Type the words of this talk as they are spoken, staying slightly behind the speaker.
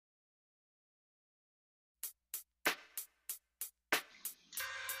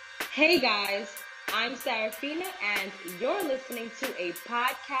Hey guys, I'm Sarafina, and you're listening to a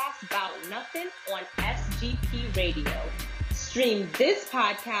podcast about nothing on SGP Radio. Stream this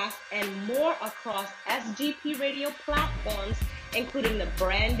podcast and more across SGP Radio platforms, including the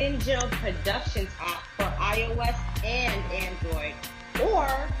Brandon Jill Productions app for iOS and Android. Or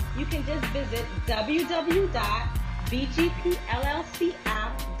you can just visit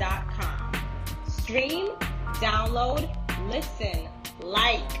www.bgpllcapp.com. Stream, download, listen,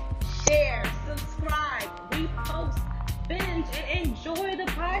 like, share, subscribe, repost, binge, and enjoy the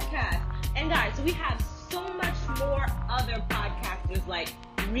podcast. And guys, we have so much more other podcasters like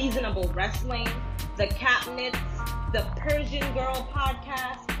Reasonable Wrestling, The Capnets, The Persian Girl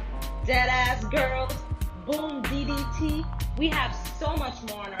Podcast, Deadass Girls, Boom DDT. We have so much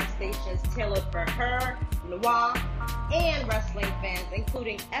more on our stations tailored for her, noir, and wrestling fans,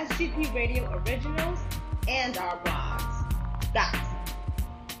 including SGP Radio Originals and our blogs. Guys,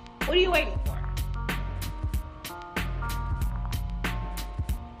 what are you waiting for?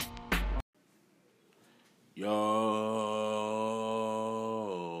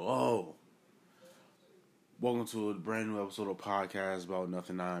 Welcome to a brand new episode of Podcast About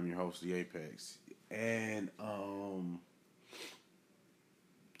Nothing. I'm your host, The Apex. And,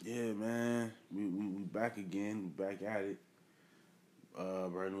 yeah, man, we back again. We back at it.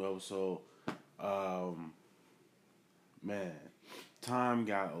 Brand new episode. Man, time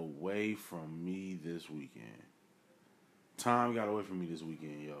got away from me this weekend.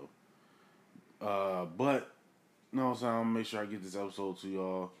 Yo. But, you know what I'm saying? I'm gonna make sure I get this episode to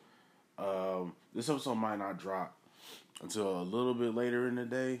y'all. This episode might not drop until a little bit later in the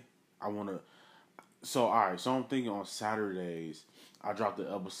day. So I'm thinking on Saturdays, I drop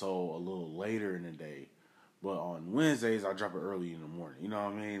the episode a little later in the day. But on Wednesdays, I drop it early in the morning. You know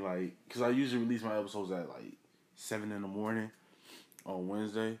what I mean? Like, because I usually release my episodes at like 7 in the morning on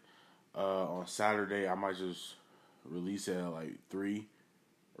Wednesday. On Saturday, I might just release it at like 3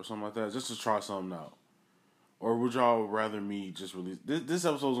 or something like that, just to try something out. Or would y'all rather me just release... This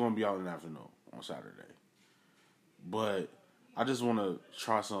episode's going to be out in the afternoon on Saturday. But I just want to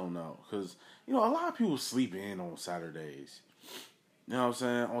try something out. Because, you know, a lot of people sleep in on Saturdays. You know what I'm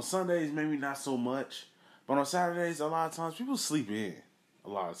saying? On Sundays, maybe not so much. But on Saturdays, a lot of times, people sleep in a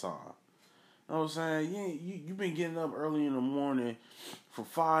lot of time. You know what I'm saying? You've been getting up early in the morning for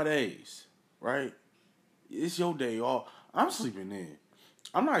 5 days, right? It's your day off. I'm sleeping in.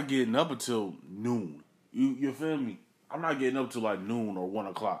 I'm not getting up until noon. You feel me? I'm not getting up till like noon or 1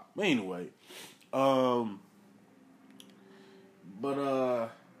 o'clock. But anyway, the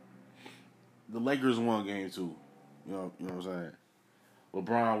Lakers won game 2. You know what I'm saying?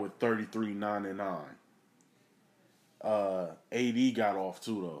 LeBron with 33, 9, and 9. AD got off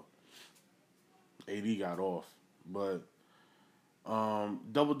too though. AD got off, but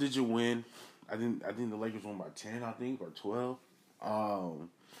double digit win. I think the Lakers won by 10, I think, or 12.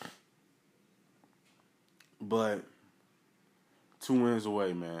 But 2 wins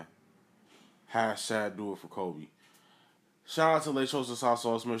away, man. Hashtag do it for Kobe. Shout out to Lechosa's Hot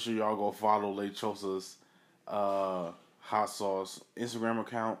Sauce. Make sure y'all go follow Lechosa's Hot Sauce Instagram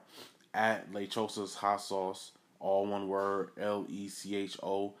account at Lechosa's Hot Sauce. All one word,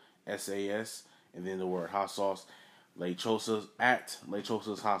 LECHOSAS, and then the word hot sauce. Lechosa's at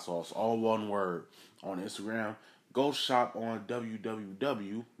Lechosa's Hot Sauce. All one word on Instagram. Go shop on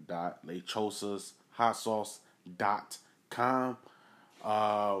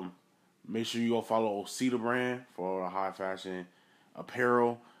www.lechosashotsauce.com. Make sure you go follow Osita brand for high fashion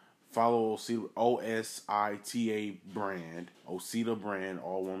apparel. Follow Osita, OSITA brand, Osita brand,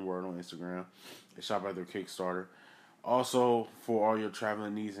 all one word on Instagram. They shop at their Kickstarter. Also, for all your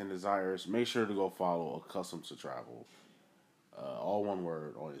traveling needs and desires, make sure to go follow Accustomed to Travel, all one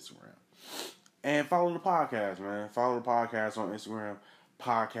word on Instagram. And follow the podcast, man. Follow the podcast on Instagram,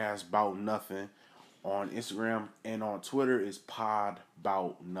 Podcast About Nothing on Instagram, and on Twitter is Pod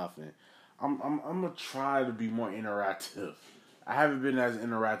About Nothing. I'm gonna try to be more interactive. I haven't been as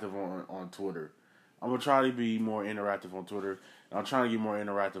interactive on Twitter. I'm gonna try to be more interactive on Twitter, and I'm trying to get more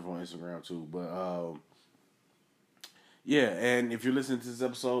interactive on Instagram too. But yeah, and if you're listening to this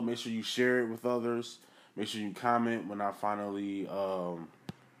episode, make sure you share it with others. Make sure you comment when I finally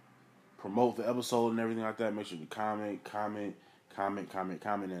promote the episode and everything like that. Make sure you comment,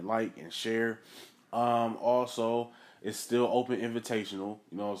 and like and share. Also, it's still open invitational.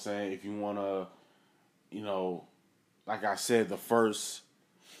 You know what I'm saying? If you wanna, like I said, the first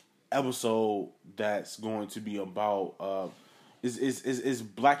episode that's going to be about is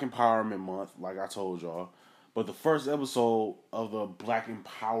Black Empowerment Month, like I told y'all. But the first episode of the Black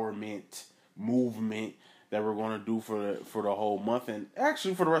Empowerment movement that we're going to do for the whole month, and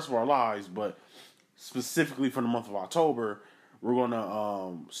actually for the rest of our lives, but specifically for the month of October, we're going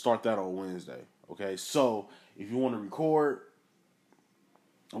to start that on Wednesday. Okay, so if you want to record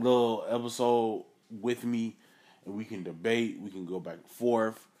a little episode with me, and we can debate, we can go back and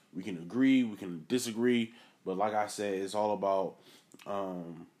forth, we can agree, we can disagree, but like I said, it's all about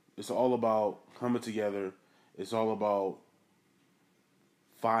coming together. It's all about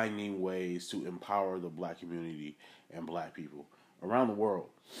finding ways to empower the black community and black people around the world.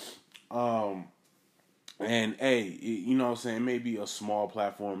 And you know what I'm saying, it may be a small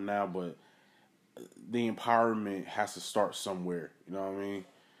platform now, but the empowerment has to start somewhere. You know what I mean?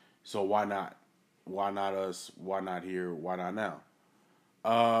 So why not? Why not us? Why not here? Why not now?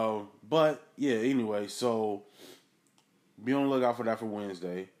 But yeah, anyway, so be on the lookout for that for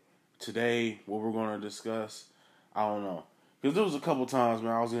Wednesday. Today, what we're going to discuss, I don't know. Because there was a couple times,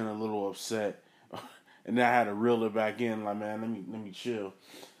 man, I was getting a little upset. And then I had to reel it back in, like, man, let me chill.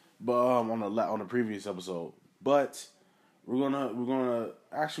 But on the previous episode. But we're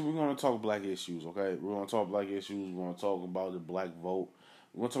gonna talk black issues, okay? We're gonna talk black issues, we're gonna talk about the black vote.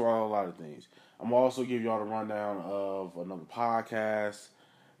 We're gonna talk about a lot of things. I'm gonna also give y'all the rundown of another podcast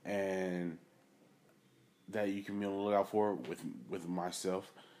and that you can be on the lookout for with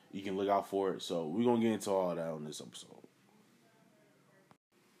myself. You can look out for it. So we're gonna get into all that on this episode.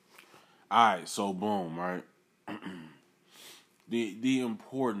 Alright, so boom, right? The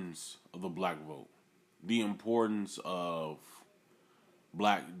importance of the black vote. The importance of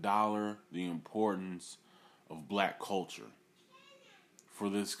black dollar. The importance of black culture for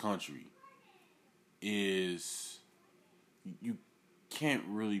this country is, you can't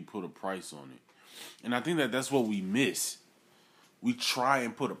really put a price on it. And I think that's what we miss. We try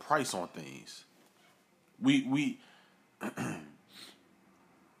and put a price on things. We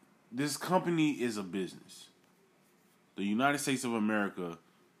this company is a business. The United States of America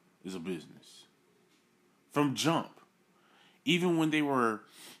is a business. From jump. Even when they were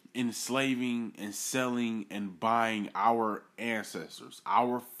enslaving and selling and buying our ancestors,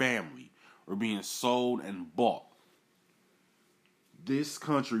 our family, were being sold and bought. This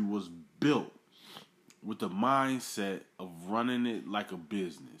country was built with the mindset of running it like a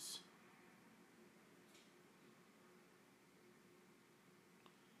business.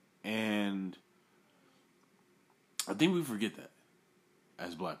 And I think we forget that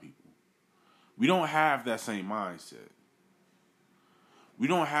as black people. We don't have that same mindset. We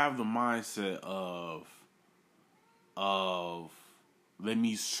don't have the mindset of let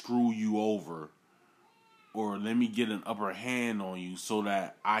me screw you over or let me get an upper hand on you so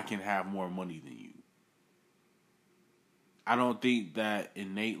that I can have more money than you. I don't think that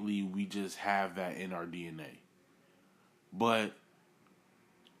innately we just have that in our DNA. But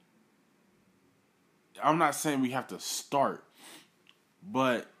I'm not saying we have to start,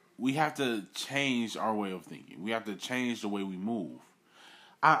 but we have to change our way of thinking. We have to change the way we move.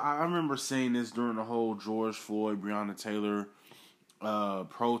 I remember saying this during the whole George Floyd, Breonna Taylor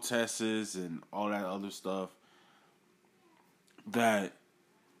protests and all that other stuff, that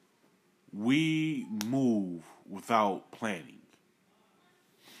we move without planning.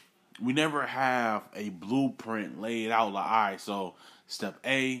 We never have a blueprint laid out like, all right, so step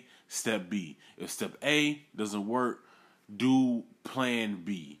A, step B. If step A doesn't work, do plan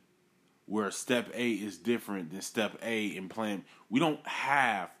B, where step A is different than step A in plan. We don't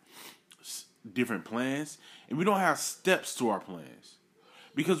have different plans, and we don't have steps to our plans.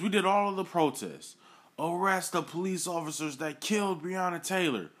 Because we did all of the protests. Arrest the police officers that killed Breonna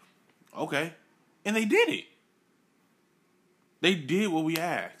Taylor. Okay. And they did it. They did what we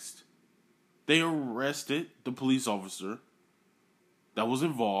asked. They arrested the police officer that was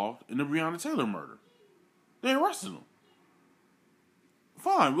involved in the Breonna Taylor murder. They arrested him.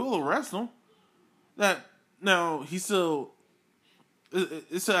 Fine, we'll arrest him. Now, he still,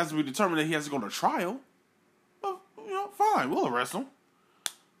 it still has to be determined that he has to go to trial. But, fine, we'll arrest him.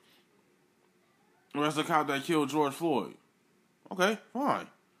 Arrest the cop that killed George Floyd. Okay, fine.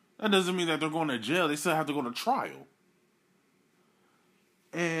 That doesn't mean that they're going to jail. They still have to go to trial.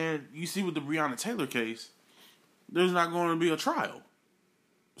 And you see with the Breonna Taylor case, there's not going to be a trial.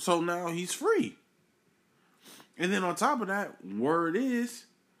 So now he's free. And then on top of that, word is,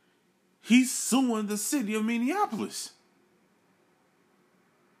 he's suing the city of Minneapolis.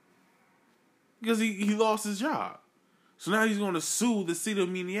 Because he lost his job. So now he's going to sue the city of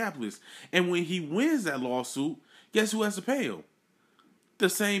Minneapolis. And when he wins that lawsuit, guess who has to pay him? The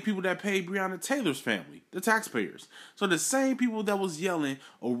same people that paid Breonna Taylor's family, the taxpayers. So the same people that was yelling,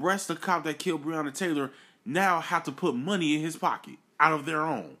 arrest the cop that killed Breonna Taylor, now have to put money in his pocket out of their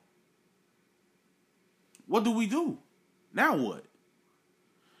own. What do we do? Now what?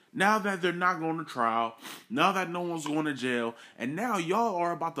 Now that they're not going to trial, now that no one's going to jail, and now y'all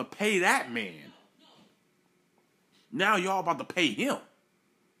are about to pay that man. Now y'all about to pay him.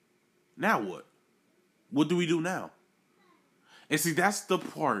 Now what? What do we do now? And see, that's the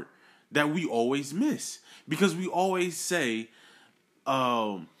part that we always miss. Because we always say,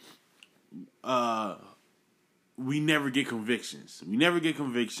 we never get convictions. We never get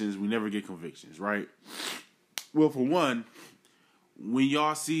convictions. We never get convictions, right? Well, for one, when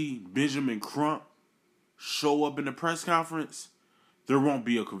y'all see Benjamin Crump show up in the press conference, there won't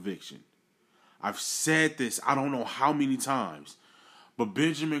be a conviction. I've said this, I don't know how many times, but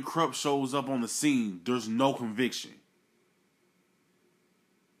Benjamin Crump shows up on the scene, there's no conviction.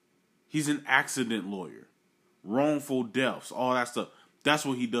 He's an accident lawyer. Wrongful deaths, all that stuff. That's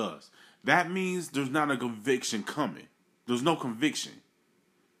what he does. That means there's not a conviction coming. There's no conviction.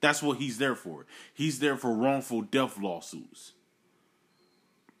 That's what he's there for. He's there for wrongful death lawsuits.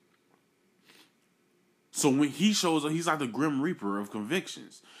 So when he shows up, he's like the Grim Reaper of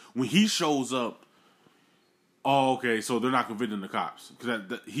convictions. When he shows up, oh, okay, so they're not convicting the cops.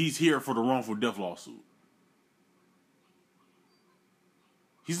 Because he's here for the wrongful death lawsuit.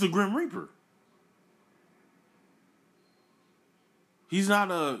 He's the Grim Reaper. He's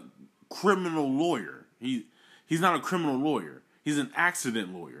not a criminal lawyer. He's not a criminal lawyer. He's an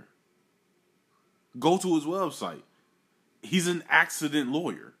accident lawyer. Go to his website. He's an accident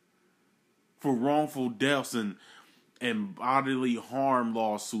lawyer for wrongful deaths and bodily harm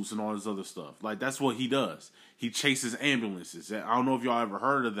lawsuits and all this other stuff. Like, that's what he does. He chases ambulances. I don't know if y'all ever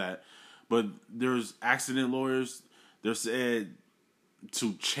heard of that, but there's accident lawyers. They're said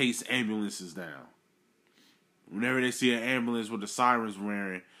to chase ambulances down. Whenever they see an ambulance with the sirens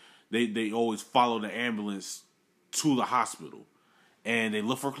wearing, they always follow the ambulance to the hospital. And they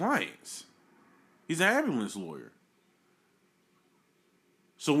look for clients. He's an ambulance lawyer.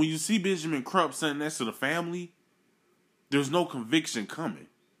 So when you see Benjamin Crump sitting next to the family, there's no conviction coming.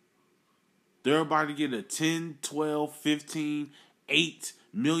 They're about to get a 10, 12, 15, $8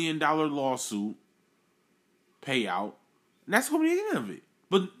 million lawsuit payout. And that's going to be the end of it.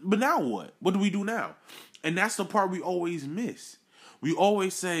 But now what? What do we do now? And that's the part we always miss. We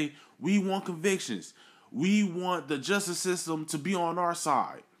always say, we want convictions. We want the justice system to be on our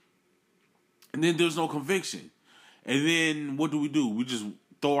side. And then there's no conviction. And then what do? We just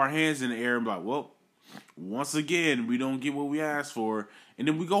throw our hands in the air and be like, well, once again, we don't get what we asked for. And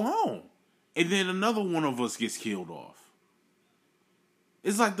then we go home. And then another one of us gets killed off.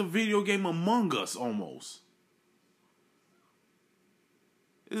 It's like the video game Among Us almost.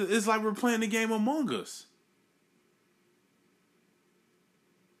 It's like we're playing the game Among Us.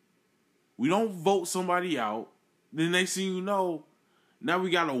 We don't vote somebody out. Then next thing you know, now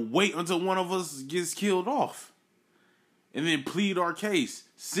we gotta wait until one of us gets killed off. And then plead our case.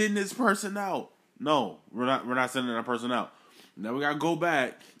 Send this person out. No, we're not sending that person out. Now we gotta go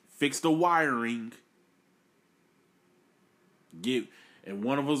back, fix the wiring. And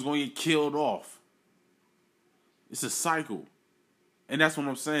one of us gonna get killed off. It's a cycle. And that's what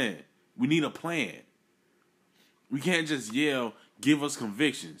I'm saying. We need a plan. We can't just yell, give us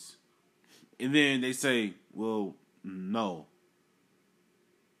convictions. And then they say, well, no.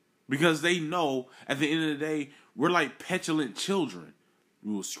 Because they know at the end of the day, we're like petulant children.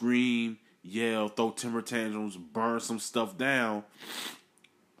 We will scream, yell, throw temper tantrums, burn some stuff down.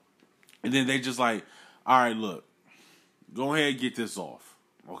 And then they just like, all right, look, go ahead and get this off.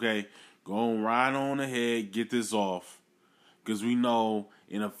 Okay? Go on right on ahead, get this off. Because we know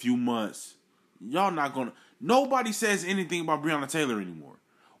in a few months, y'all not going to... Nobody says anything about Breonna Taylor anymore.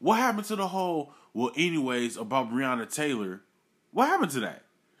 What happened to the whole, well, anyways, about Breonna Taylor? What happened to that?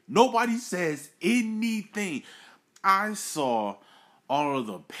 Nobody says anything. I saw all of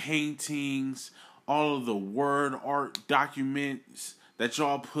the paintings, all of the word art documents that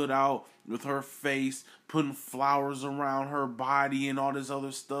y'all put out with her face, putting flowers around her body and all this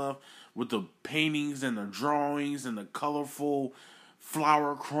other stuff, with the paintings and the drawings and the colorful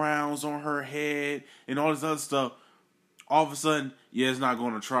flower crowns on her head and all this other stuff. All of a sudden, yeah, it's not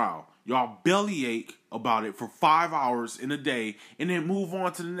going to trial. Y'all bellyache about it for 5 hours in a day and then move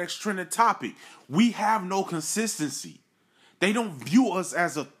on to the next trending topic. We have no consistency. They don't view us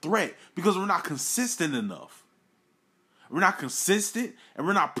as a threat because we're not consistent enough. We're not consistent and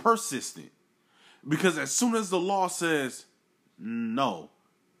we're not persistent. Because as soon as the law says no,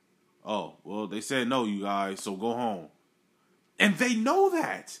 oh, well, they said no, you guys, so go home. And they know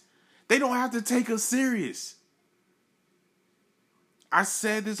that. They don't have to take us serious. I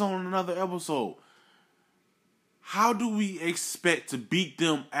said this on another episode. How do we expect to beat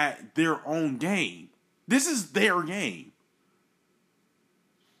them at their own game? This is their game.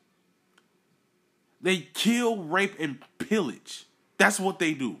 They kill, rape, and pillage. That's what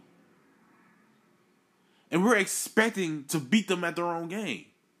they do. And we're expecting to beat them at their own game.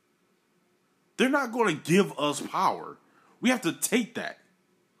 They're not going to give us power. We have to take that.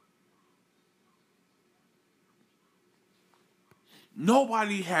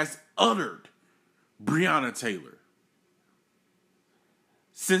 Nobody has uttered Breonna Taylor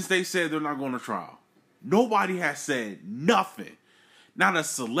since they said they're not going to trial. Nobody has said nothing. Not a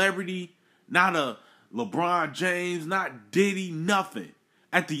celebrity, not a LeBron James, not Diddy, nothing.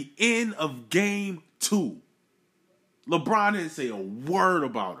 At the end of game 2, LeBron didn't say a word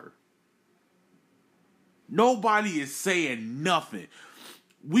about her. Nobody is saying nothing.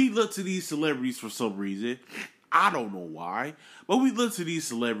 We look to these celebrities for some reason. I don't know why. But we look to these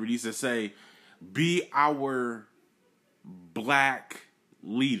celebrities and say, be our black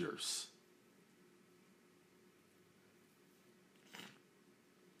leaders.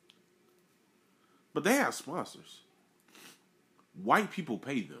 But they have sponsors. White people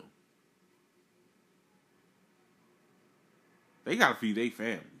pay them. They gotta feed their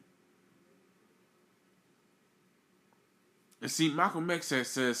family. And see, Malcolm X had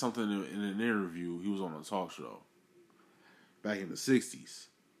said something in an interview. He was on a talk show back in the 60s.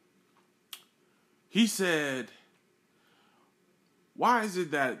 He said, why is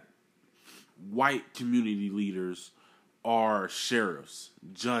it that white community leaders are sheriffs,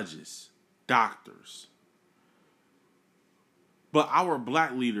 judges, doctors, but our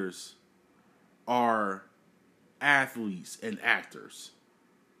black leaders are athletes and actors?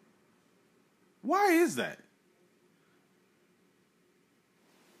 Why is that?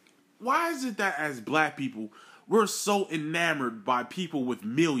 Why is it that as black people, we're so enamored by people with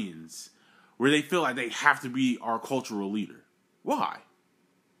millions where they feel like they have to be our cultural leader? Why?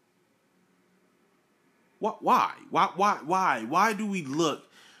 Why? Why do we look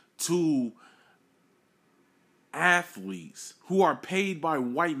to athletes who are paid by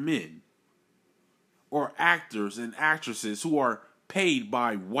white men or actors and actresses who are paid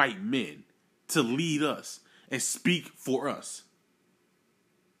by white men to lead us and speak for us?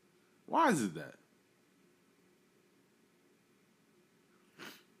 Why is it that?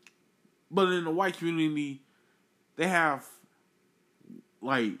 But in the white community, they have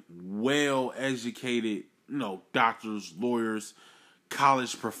like well-educated, doctors, lawyers,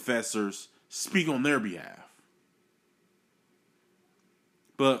 college professors speak on their behalf.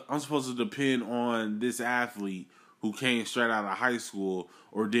 But I'm supposed to depend on this athlete who came straight out of high school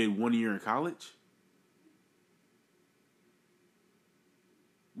or did 1 year in college?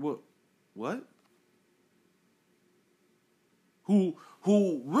 What? Who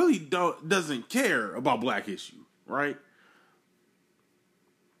really doesn't care about black issue, right?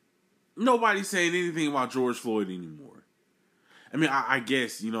 Nobody's saying anything about George Floyd anymore. I mean, I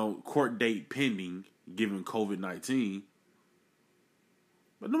guess, court date pending given COVID-19.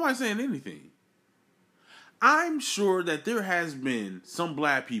 But nobody's saying anything. I'm sure that there has been some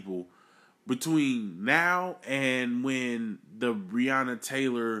black people between now and when the Breonna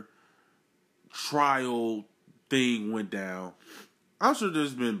Taylor trial thing went down. I'm sure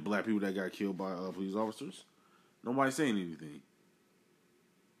there's been black people that got killed by police officers. Nobody's saying anything.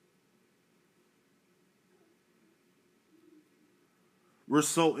 We're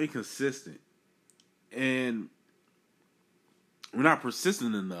so inconsistent. And we're not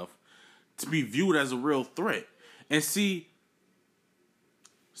persistent enough to be viewed as a real threat. And see,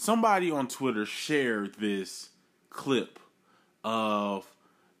 somebody on Twitter shared this clip of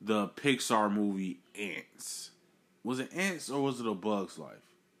the Pixar movie Ants. Was it Ants or was it A Bug's Life?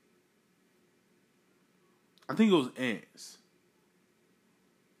 I think it was Ants.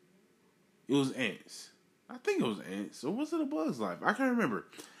 It was Ants. I think it was Ants. Or was it A Bug's Life? I can't remember.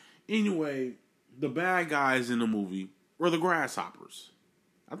 Anyway, the bad guys in the movie were the grasshoppers.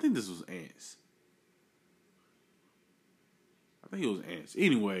 I think this was Ants. I think it was Ants.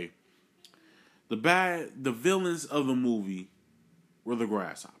 Anyway, the villains of the movie were the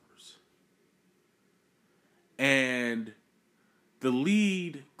grasshoppers. And the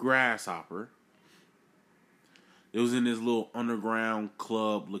lead grasshopper, it was in this little underground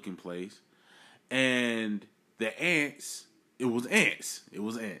club looking place. And the ants, it was ants.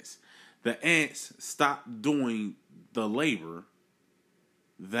 The ants stopped doing the labor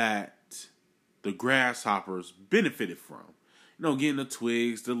that the grasshoppers benefited from. Getting the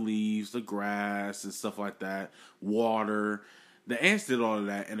twigs, the leaves, the grass, and stuff like that, water. The ants did all of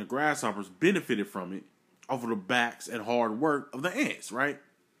that, and the grasshoppers benefited from it off of the backs and hard work of the ants, right?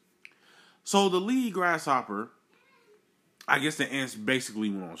 So the lead grasshopper, I guess the ants basically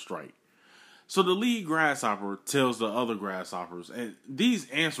went on strike. So the lead grasshopper tells the other grasshoppers, and these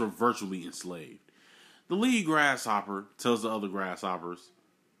ants were virtually enslaved. The lead grasshopper tells the other grasshoppers,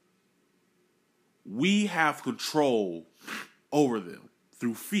 we have control over them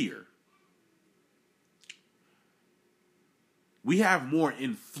through fear. We have more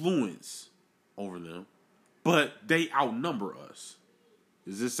influence over them, but they outnumber us.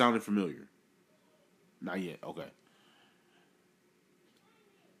 Is this sounding familiar? Not yet. Okay.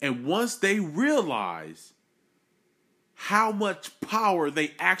 And once they realize how much power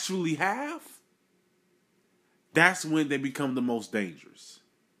they actually have, that's when they become the most dangerous.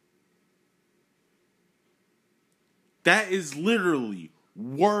 That is literally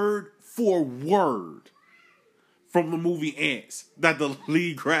word for word from the movie Ants that the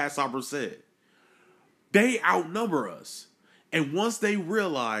lead grasshopper said. They outnumber us. And once they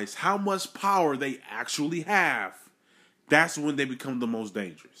realize how much power they actually have, that's when they become the most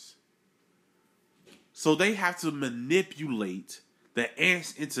dangerous. So they have to manipulate the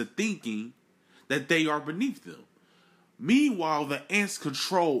ants into thinking that they are beneath them. Meanwhile, the ants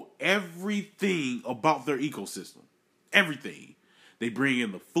control everything about their ecosystem. Everything. They bring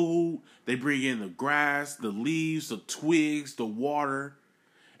in the food, they bring in the grass, the leaves, the twigs, the water.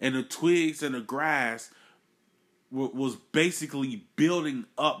 And the twigs and the grass was basically building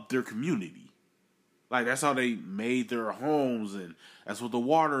up their community. Like, that's how they made their homes, and that's what the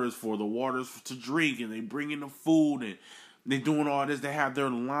water is for. The water is to drink, and they bring in the food, and they're doing all this. They have their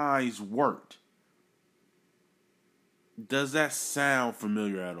lives worked. Does that sound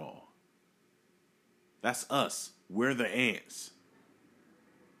familiar at all? That's us. We're the ants.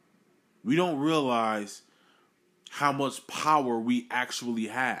 We don't realize how much power we actually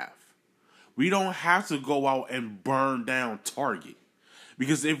have. We don't have to go out and burn down Target.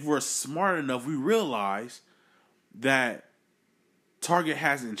 Because if we're smart enough, we realize that Target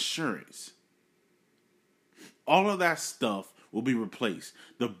has insurance. All of that stuff will be replaced.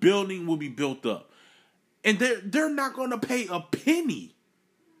 The building will be built up. And they're not going to pay a penny.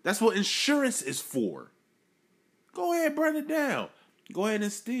 That's what insurance is for. Go ahead, burn it down. Go ahead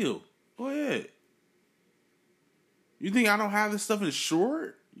and steal. Go ahead. You think I don't have this stuff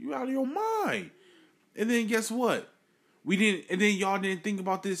insured? You out of your mind. And then guess what? And then y'all didn't think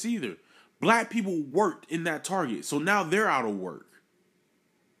about this either. Black people worked in that Target, so now they're out of work.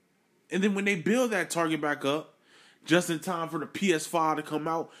 And then when they build that Target back up, just in time for the PS5 to come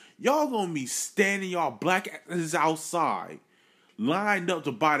out, y'all gonna be standing y'all black asses outside, lined up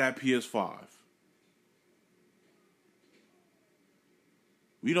to buy that PS5.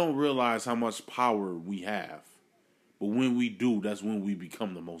 We don't realize how much power we have. But when we do, that's when we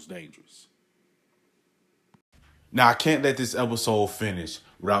become the most dangerous. Now, I can't let this episode finish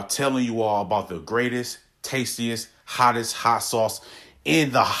without telling you all about the greatest, tastiest, hottest hot sauce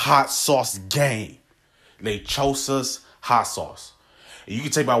in the hot sauce game. Lechosa's hot sauce. And you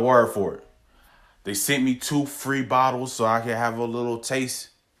can take my word for it. They sent me 2 free bottles so I can have a little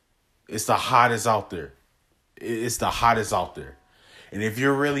taste. It's the hottest out there. It's the hottest out there. And if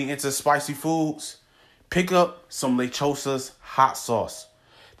you're really into spicy foods, pick up some Lechosa's hot sauce.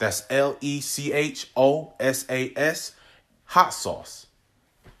 That's LECHOSAS hot sauce.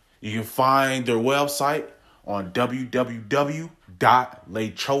 You can find their website on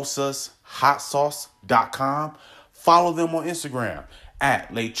www.lechosashotsauce.com. Follow them on Instagram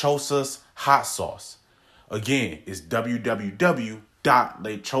at Lechosas Hot Sauce. Again, it's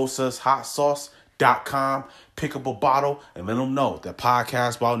www.lechosashotsauce.com. Pick up a bottle and let them know that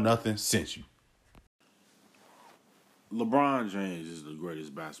Podcast About Nothing sent you. LeBron James is the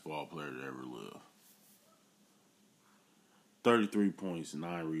greatest basketball player to ever live. 33 points,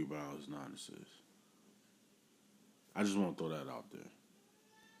 9 rebounds, 9 assists. I just want to throw that out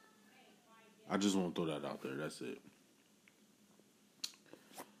there. That's it.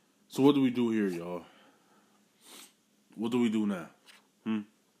 So what do we do here, y'all? What do we do now?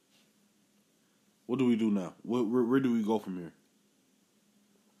 What do we do now? Where do we go from here?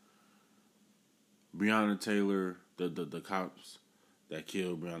 Breonna Taylor, the cops that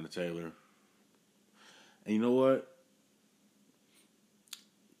killed Breonna Taylor. And you know what?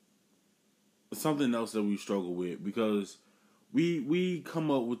 It's something else that we struggle with because we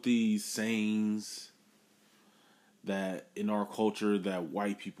come up with these sayings that in our culture that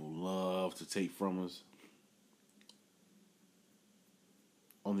white people love to take from us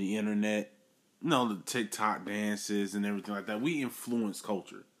on the internet. The TikTok dances and everything like that. We influence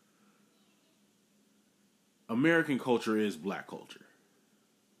culture. American culture is black culture.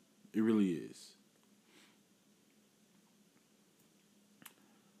 It really is.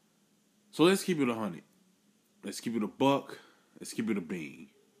 So let's keep it 100. Let's keep it a buck. Let's keep it a bean.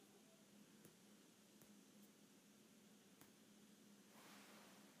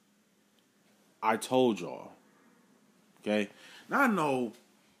 I told y'all. Okay? Now I know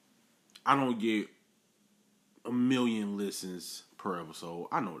I don't get 1 million listens per episode.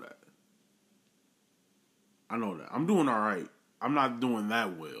 I know that. I'm doing alright. I'm not doing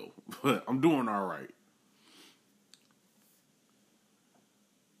that well, but I'm doing alright.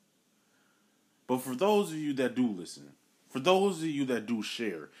 But for those of you that do listen, for those of you that do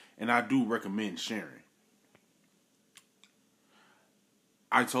share, and I do recommend sharing,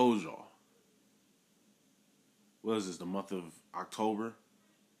 I told y'all. What is this, the month of October?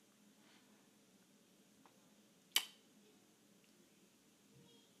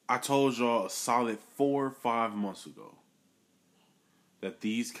 I told y'all a solid 4 or 5 months ago that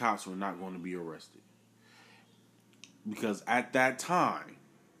these cops were not going to be arrested. Because at that time,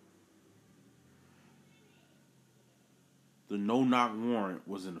 the no-knock warrant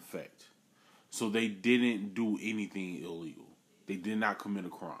was in effect. So they didn't do anything illegal. They did not commit a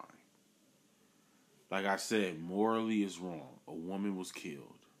crime. Like I said, morally it's wrong. A woman was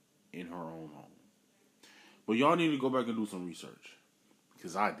killed in her own home. But y'all need to go back and do some research.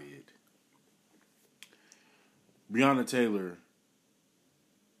 Because I did. Breonna Taylor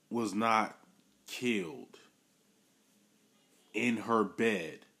was not killed in her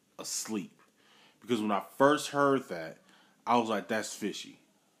bed asleep. Because when I first heard that, I was like, that's fishy.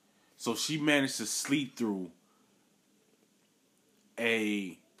 So she managed to sleep through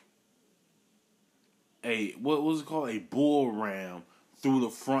what was it called? A bull ram through the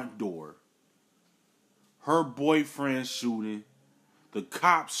front door. Her boyfriend shooting. The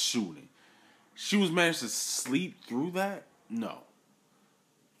cops shooting. She was managed to sleep through that? No.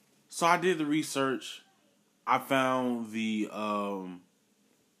 So I did the research. I found the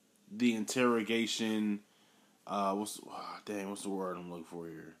interrogation. What's the word I'm looking for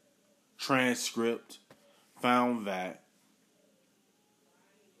here? Transcript. Found that.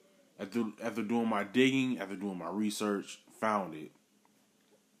 After doing my digging, after doing my research, found it.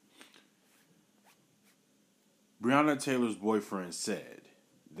 Breonna Taylor's boyfriend said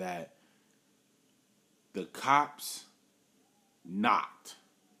that the cops knocked.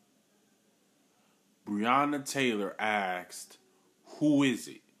 Breonna Taylor asked, "Who is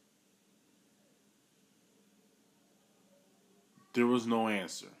it?" There was no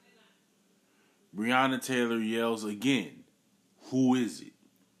answer. Breonna Taylor yells again, "Who is it?"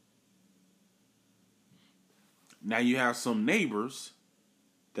 Now you have some neighbors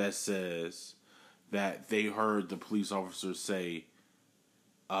that says that they heard the police officer say,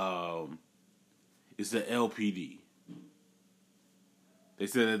 it's the LPD. They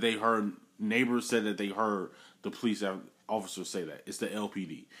said that neighbors said that they heard the police officer say that. It's the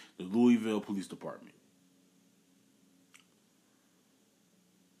LPD, the Louisville Police Department.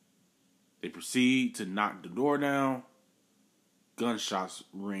 They proceed to knock the door down. Gunshots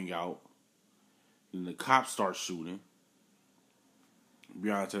ring out. Then the cops start shooting.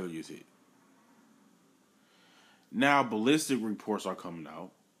 Breonna Taylor gets hit. Now, ballistic reports are coming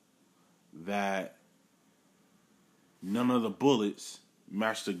out that none of the bullets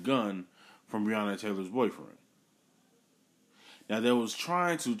matched the gun from Breonna Taylor's boyfriend. Now, they was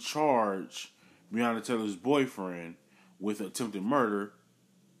trying to charge Breonna Taylor's boyfriend with attempted murder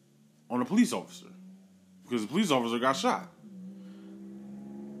on a police officer because the police officer got shot.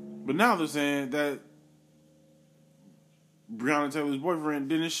 But now they're saying that Breonna Taylor's boyfriend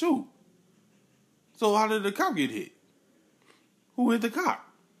didn't shoot. So how did the cop get hit? Who hit the cop?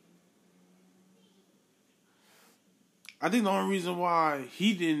 I think the only reason why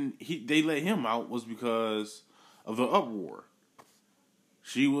they let him out was because of the uproar.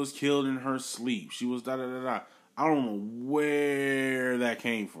 She was killed in her sleep. She was da-da-da-da. I don't know where that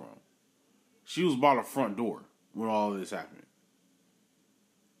came from. She was by the front door when all of this happened.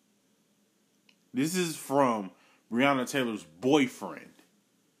 This is from Breonna Taylor's boyfriend.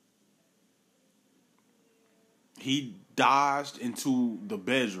 He dodged into the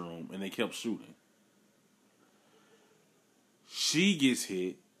bedroom and they kept shooting. She gets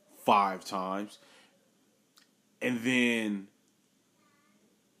hit 5 times. And then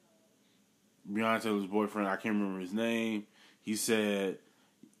Breonna Taylor's boyfriend, I can't remember his name, he said,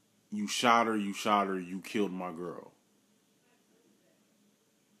 you shot her, you killed my girl.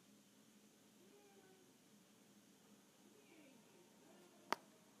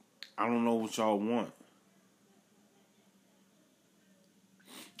 I don't know what y'all want.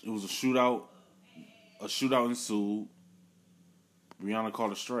 It was a shootout. A shootout ensued. Breonna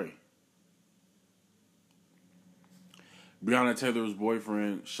caught a stray. Breonna Taylor's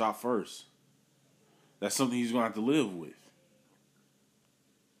boyfriend shot first. That's something he's going to have to live with.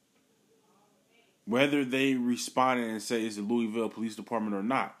 Whether they responded and say it's the Louisville Police Department or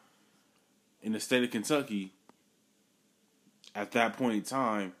not, in the state of Kentucky, at that point in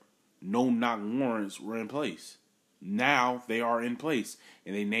time, no knock warrants were in place. Now they are in place,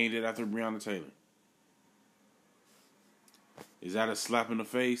 and they named it after Breonna Taylor. Is that a slap in the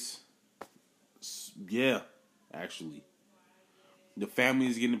face? Yeah, actually. The family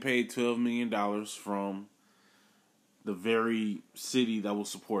is getting paid $12 million from the very city that was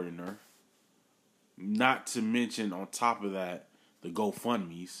supporting her. Not to mention, on top of that, the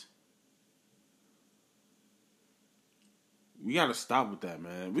GoFundMes. We gotta stop with that,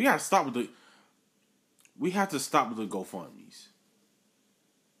 man. We have to stop with the GoFundMes.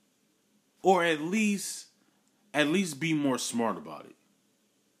 Or at least be more smart about it.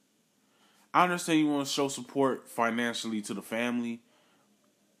 I understand you want to show support financially to the family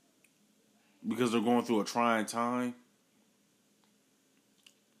because they're going through a trying time.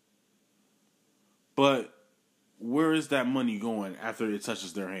 But where is that money going after it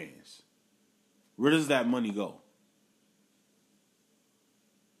touches their hands? Where does that money go?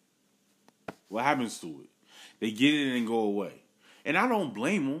 What happens to it? They get it and go away. And I don't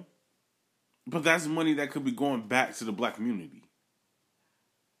blame them. But that's money that could be going back to the black community.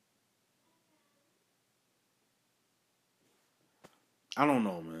 I don't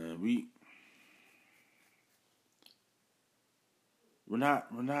know, man. We're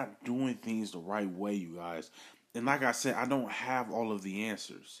not doing things the right way, you guys. And like I said, I don't have all of the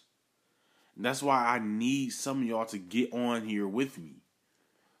answers. And that's why I need some of y'all to get on here with me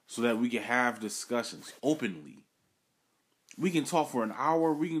so that we can have discussions openly. We can talk for an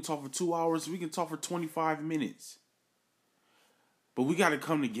hour, we can talk for 2 hours, we can talk for 25 minutes. But we got to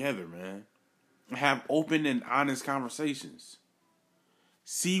come together, man. Have open and honest conversations.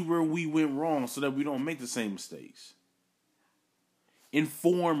 See where we went wrong so that we don't make the same mistakes.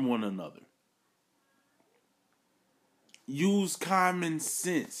 Inform one another. Use common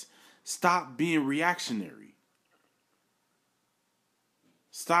sense. Stop being reactionary.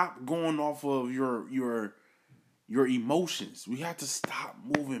 Stop going off of your emotions. We have to stop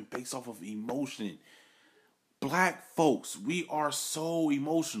moving based off of emotion. Black folks, we are so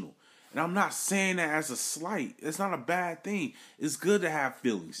emotional. And I'm not saying that as a slight. It's not a bad thing. It's good to have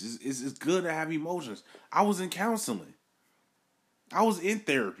feelings. It's good to have emotions. I was in counseling. I was in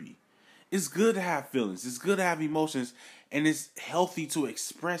therapy. It's good to have feelings. It's good to have emotions. And it's healthy to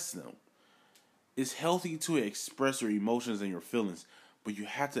express them. It's healthy to express your emotions and your feelings. But you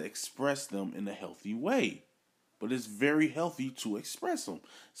have to express them in a healthy way. But it's very healthy to express them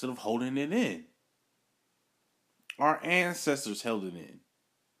instead of holding it in. Our ancestors held it in.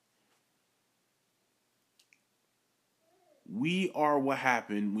 We are what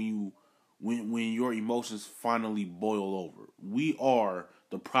happened when your emotions finally boil over. We are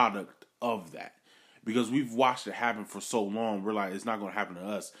the product of that. Because we've watched it happen for so long, we're like, it's not going to happen to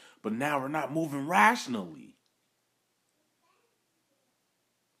us. But now we're not moving rationally.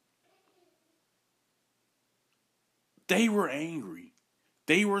 They were angry.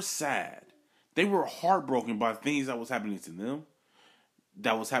 They were sad. They were heartbroken by things that was happening to them.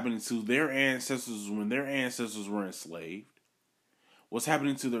 That was happening to their ancestors when their ancestors were enslaved. What's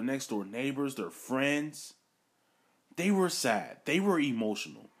happening to their next door neighbors, their friends. They were sad. They were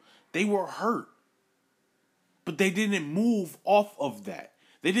emotional. They were hurt. But they didn't move off of that.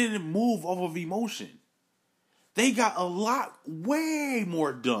 They didn't move off of emotion. They got a lot, way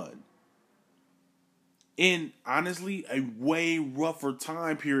more done. In, honestly, a way rougher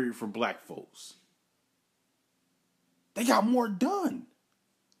time period for black folks. They got more done.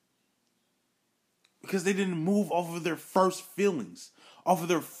 Because they didn't move off of their first feelings, off of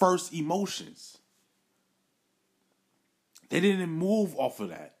their first emotions. They didn't move off of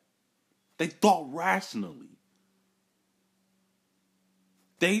that. They thought rationally.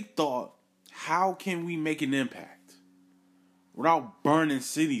 They thought, how can we make an impact without burning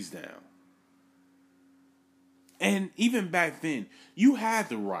cities down? And even back then, you had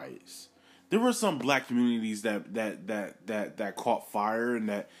the riots. There were some black communities that caught fire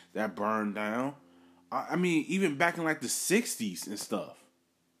and that burned down. I mean, even back in like the 60s and stuff.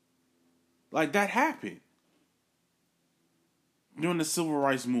 Like that happened. During the civil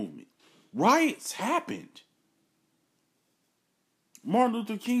rights movement. Riots happened. Martin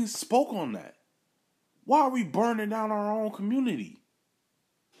Luther King spoke on that. Why are we burning down our own community?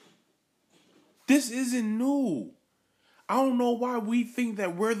 This isn't new. I don't know why we think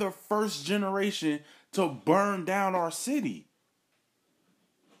that we're the first generation to burn down our city.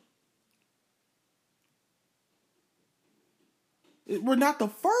 We're not the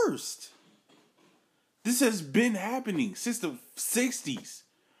first. This has been happening since the 60s,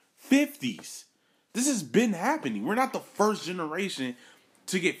 50s. This has been happening. We're not the first generation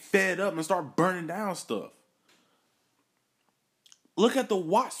to get fed up and start burning down stuff. Look at the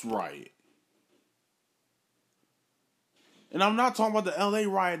Watts riot. And I'm not talking about the LA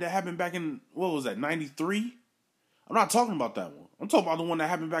riot that happened back in, what was that, 93? I'm not talking about that one. I'm talking about the one that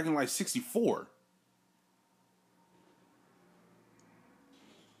happened back in like 64.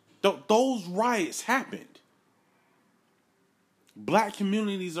 Those riots happened. Black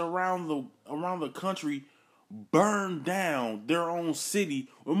communities around the country burned down their own city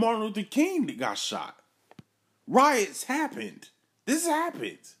when Martin Luther King got shot. Riots happened. This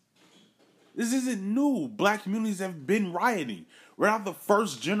happened. This isn't new. Black communities have been rioting. We're not the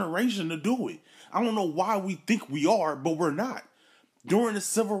first generation to do it. I don't know why we think we are, but we're not. During the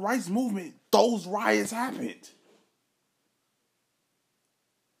civil rights movement, those riots happened.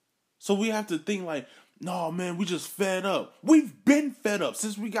 So we have to think like, no, man, we just fed up. We've been fed up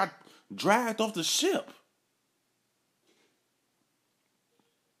since we got dragged off the ship.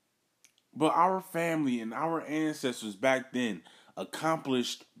 But our family and our ancestors back then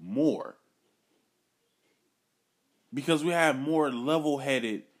accomplished more. Because we had more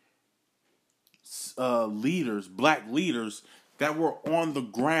level-headed leaders, black leaders, that were on the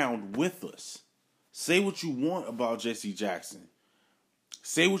ground with us. Say what you want about Jesse Jackson.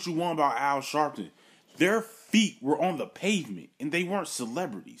 Say what you want about Al Sharpton. Their feet were on the pavement, and they weren't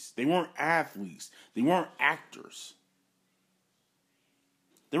celebrities. They weren't athletes. They weren't actors.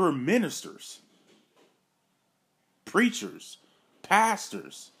 They were ministers, preachers,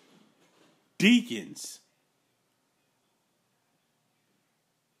 pastors, deacons.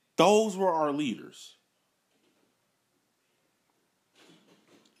 Those were our leaders.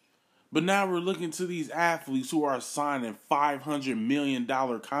 But now we're looking to these athletes who are signing $500 million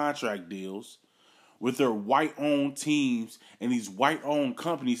contract deals with their white-owned teams and these white-owned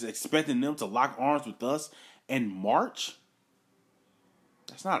companies, expecting them to lock arms with us and march?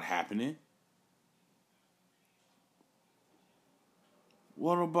 That's not happening.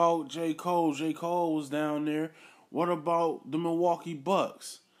 What about J. Cole? J. Cole was down there. What about the Milwaukee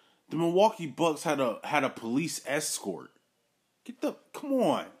Bucks? The Milwaukee Bucks had a police escort. Come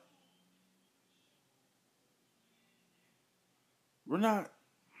on. We're not.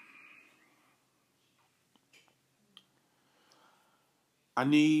 I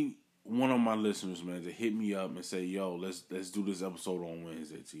need one of my listeners, man, to hit me up and say, yo, let's do this episode on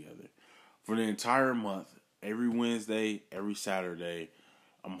Wednesday together. For the entire month, every Wednesday, every Saturday,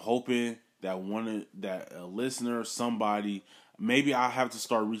 I'm hoping that a listener, somebody, maybe I'll have to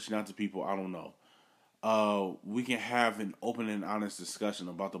start reaching out to people, I don't know. We can have an open and honest discussion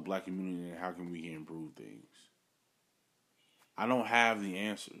about the black community and how can we improve things. I don't have the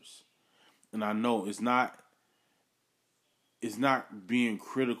answers. And I know it's not being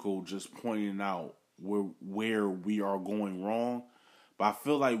critical, just pointing out where we are going wrong. But I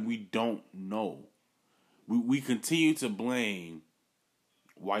feel like we don't know. We continue to blame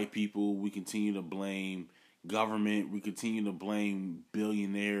white people. We continue to blame government. We continue to blame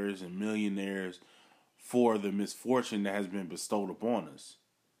billionaires and millionaires for the misfortune that has been bestowed upon us.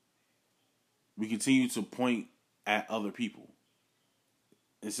 We continue to point at other people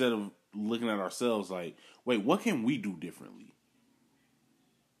instead of looking at ourselves like, wait, what can we do differently?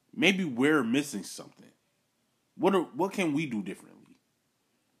 Maybe we're missing something. What can we do differently?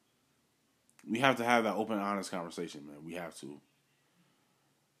 We have to have that open, honest conversation, man. We have to.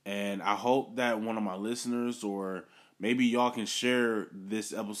 And I hope that one of my listeners, or maybe y'all can share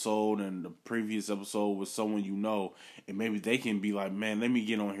this episode and the previous episode with someone you know, and maybe they can be like, man, let me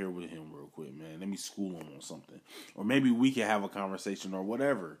get on here with him real quick, man. Let me school him on something. Or maybe we can have a conversation or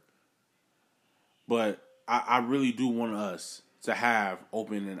whatever. But I really do want us to have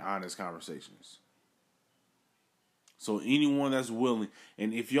open and honest conversations. So anyone that's willing,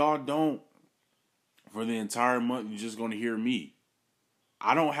 and if y'all don't, for the entire month, you're just going to hear me.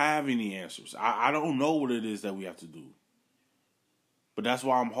 I don't have any answers. I don't know what it is that we have to do. But that's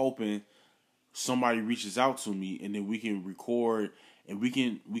why I'm hoping somebody reaches out to me and then we can record and we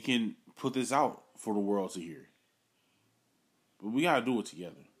can put this out for the world to hear. But we got to do it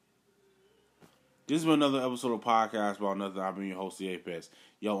together. This has been another episode of Podcast About Nothing. I've been your host, The Apex.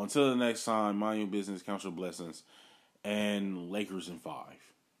 Yo, until the next time, mind your business, count your blessings, and Lakers in 5.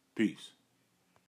 Peace.